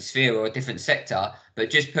different sphere or a different sector, but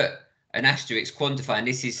just put an asterisk quantifying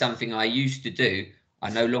this is something I used to do. I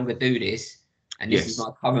no longer do this. And this is my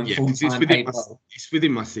current full-time paid role. It's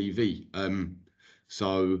within my CV.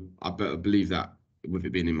 So I better believe that with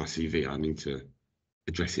it being in my CV, I need to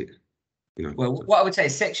address it. You know. Well, what I would say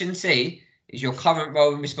is Section C is your current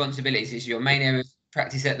role and responsibilities, is your main area of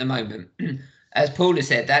practice at the moment. As Paul has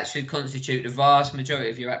said, that should constitute the vast majority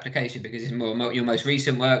of your application because it's more your most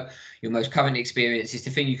recent work, your most current experience. It's the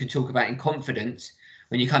thing you can talk about in confidence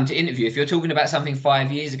when you come to interview. If you're talking about something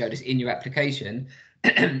 5 years ago that's in your application,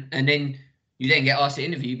 and then you then get asked to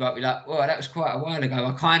interview, but be like, well, that was quite a while ago.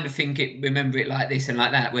 I kind of remember it like this and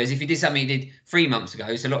like that. Whereas if you did something you did 3 months ago,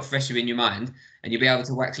 it's a lot fresher in your mind and you'll be able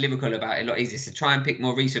to wax lyrical about it a lot easier. So try and pick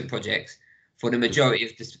more recent projects for the majority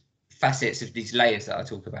of the facets of these layers that I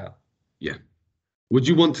talk about. Yeah. Would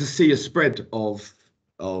you want to see a spread of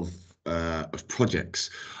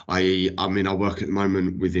projects? I mean, I work at the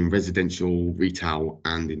moment within residential, retail,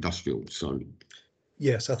 and industrial. So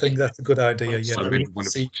yes, I think that's a good idea. Yeah, so maybe want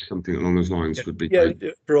to see something along those lines would be great.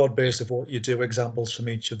 Broad base of what you do, examples from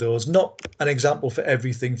each of those. Not an example for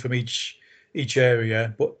everything from each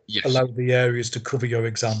area, but allow the areas to cover your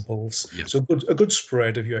examples. Yes. So a good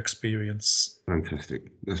spread of your experience.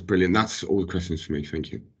 Fantastic. That's brilliant. That's all the questions for me.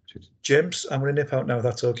 Thank you. Cheers. James, I'm going to nip out now.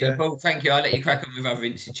 That's okay. Yeah, well, thank you. I'll let you crack on with other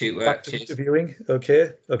institute work. Interviewing.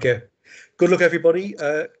 Okay. Good luck, everybody.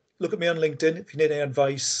 Look at me on LinkedIn. If you need any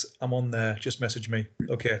advice, I'm on there. Just message me.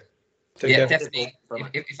 Okay. Take care. Definitely.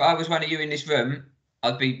 If I was one of you in this room,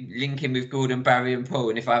 I'd be linking with Gordon, Barry and Paul.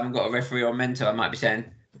 And if I haven't got a referee or mentor, I might be saying,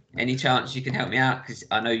 any chance you can help me out? Because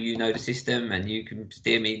I know you know the system and you can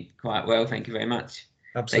steer me quite well. Thank you very much.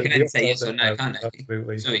 Absolutely. They can only say yes or no, can't they?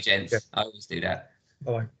 Absolutely. Sorry, gents. Yeah. I always do that.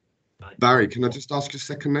 Bye. Barry, can I just ask your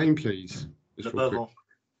second name, please? Do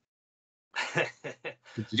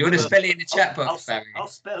you want to spell it in the chat box, Barry? I'll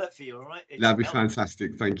spell it for you, all right? That'd be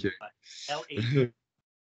fantastic. Thank you. L-E.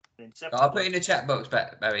 I'll put it in the chat box,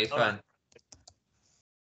 Barry. It's fine.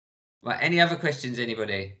 Right. Any other questions,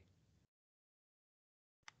 anybody?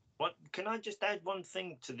 What, can I just add one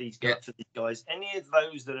thing to these guys? Any of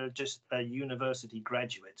those that are just university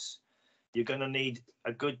graduates, you're going to need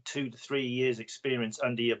a good 2 to 3 years experience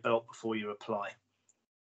under your belt before you apply.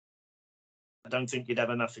 I don't think you'd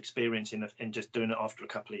have enough experience in just doing it after a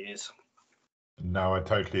couple of years. No, I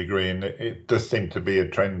totally agree. And it does seem to be a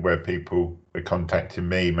trend where people are contacting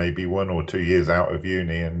me maybe 1 or 2 years out of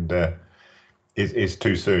uni, and it's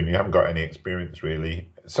too soon. You haven't got any experience really.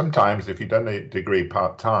 Sometimes if you've done a degree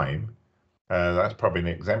part-time, that's probably an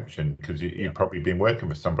exemption because you've probably been working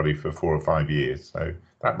with somebody for 4 or 5 years. So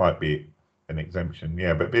that might be an exemption.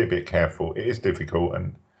 Yeah, but be a bit careful. It is difficult.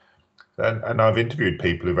 And I've interviewed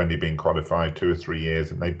people who've only been qualified 2 or 3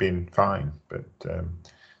 years and they've been fine. But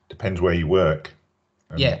depends where you work.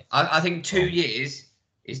 I think 2 years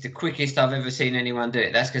is the quickest I've ever seen anyone do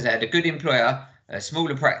it. That's because they had a good employer, a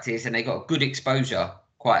smaller practice, and they got good exposure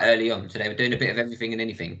quite early on. So they were doing a bit of everything and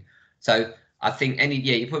anything. So I think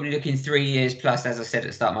you're probably looking 3 years plus, as I said at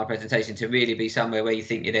the start of my presentation, to really be somewhere where you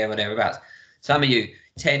think you're there or thereabouts. Some of you,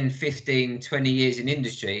 10, 15, 20 years in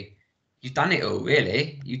industry, you've done it all,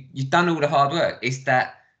 really. You've done all the hard work. It's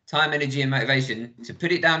that time, energy, and motivation to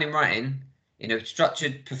put it down in writing in a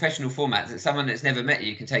structured professional format that someone that's never met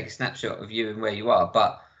you can take a snapshot of you and where you are.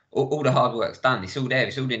 But all the hard work's done. It's all there.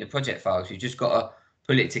 It's all in the project files. You've just got to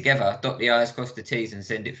pull it together, dot the I's, cross the T's, and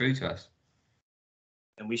send it through to us.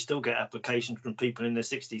 And we still get applications from people in their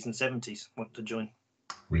 60s and 70s want to join.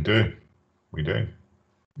 We do.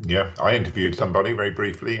 Yeah, I interviewed somebody very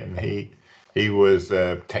briefly, and he was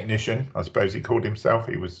a technician, I suppose he called himself.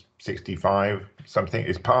 He was 65 something.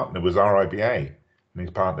 His partner was RIBA, and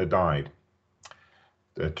his partner died.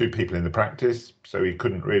 There are 2 people in the practice, so he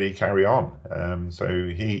couldn't really carry on. So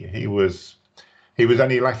he was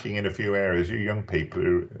only lacking in a few areas. You young people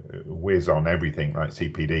who whiz on everything like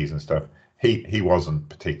CPDs and stuff, he wasn't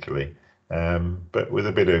particularly. But with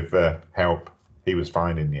a bit of help, he was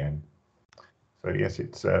fine in the end. So yes,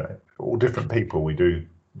 it's all different people we do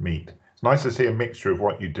meet. It's nice to see a mixture of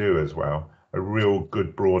what you do as well, a real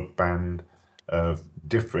good broad band of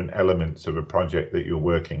different elements of a project that you're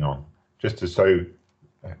working on, just to show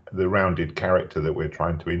the rounded character that we're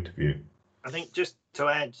trying to interview. I think just to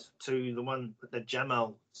add to the one that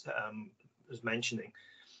Jamal was mentioning,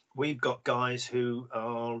 we've got guys who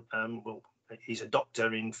are, well, he's a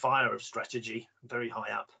doctor in fire strategy, very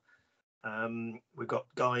high up. We've got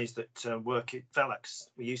guys that work at Velax.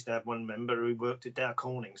 We used to have one member who worked at Dow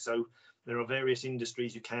Corning. So there are various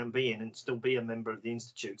industries you can be in and still be a member of the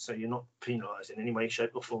Institute. So you're not penalised in any way,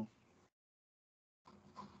 shape or form.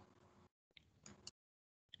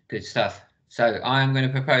 Good stuff. So I'm going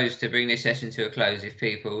to propose to bring this session to a close if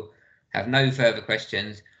people have no further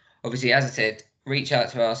questions. Obviously, as I said, reach out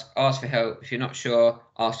to us, ask for help. If you're not sure,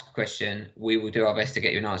 ask a question. We will do our best to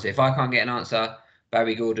get you an answer. If I can't get an answer,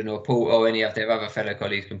 Barry Gordon or Paul or any of their other fellow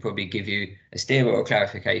colleagues can probably give you a steer or a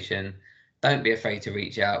clarification. Don't be afraid to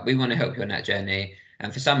reach out. We want to help you on that journey.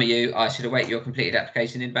 And for some of you, I should await your completed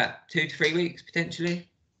application in about 2 to 3 weeks, potentially.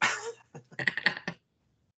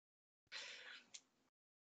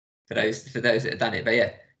 for those that have done it. But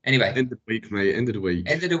yeah, anyway. End of the week, mate. End of the week.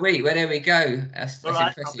 End of the week. Well, there we go. That's All right,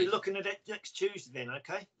 impressive. I'll be looking at it next Tuesday then,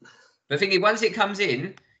 okay? But the thing is, once it comes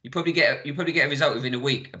in, you probably get a result within a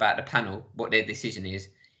week about the panel, what their decision is.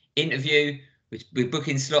 Interview, we're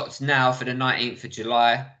booking slots now for the 19th of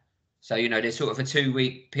July. So, you know, there's sort of a 3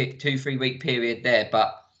 week period there.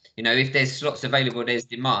 But, you know, if there's slots available, there's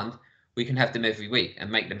demand, we can have them every week and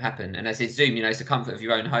make them happen. And as it's Zoom, you know, it's the comfort of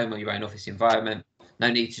your own home or your own office environment. No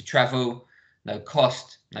need to travel, no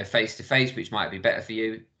cost, no face-to-face, which might be better for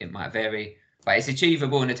you. It might vary. But it's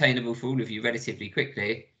achievable and attainable for all of you relatively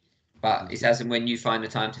quickly. But it's as and when you find the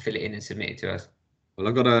time to fill it in and submit it to us. Well,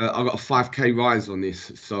 I've got a 5k rise on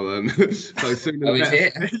this, so so soon. Oh, is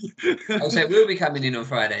it? Oh, so it will be coming in on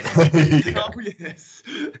Friday then. Oh, yes.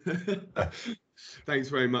 Thanks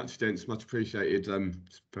very much, gents. Much appreciated.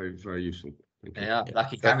 It's very, very useful. Thank you. Yeah,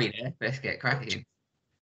 lucky Gary there. Let's get cracking.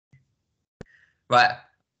 Right,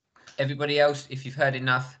 everybody else, if you've heard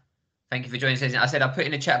enough, thank you for joining us. I said I'll put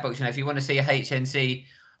in the chat box, you know, if you want to see a HNC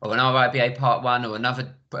or an RIBA Part 1 or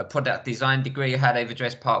another product design degree, how they've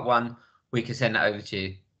addressed Part 1, we can send that over to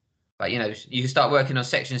you. But, you know, you can start working on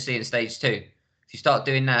Section C and Stage 2. If you start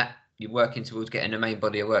doing that, you're working towards getting the main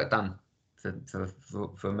body of work done for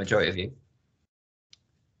a majority of you.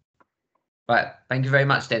 Right, thank you very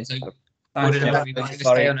much, then. So, Thank Gordon, you. we're going to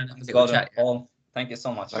Sorry, stay on and have a little chat. Paul. Thank you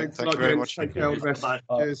so much. Thanks a Thank lot, you very gents. much. Take care. All the best. Bye.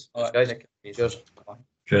 Cheers. All right, Cheers.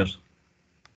 Cheers.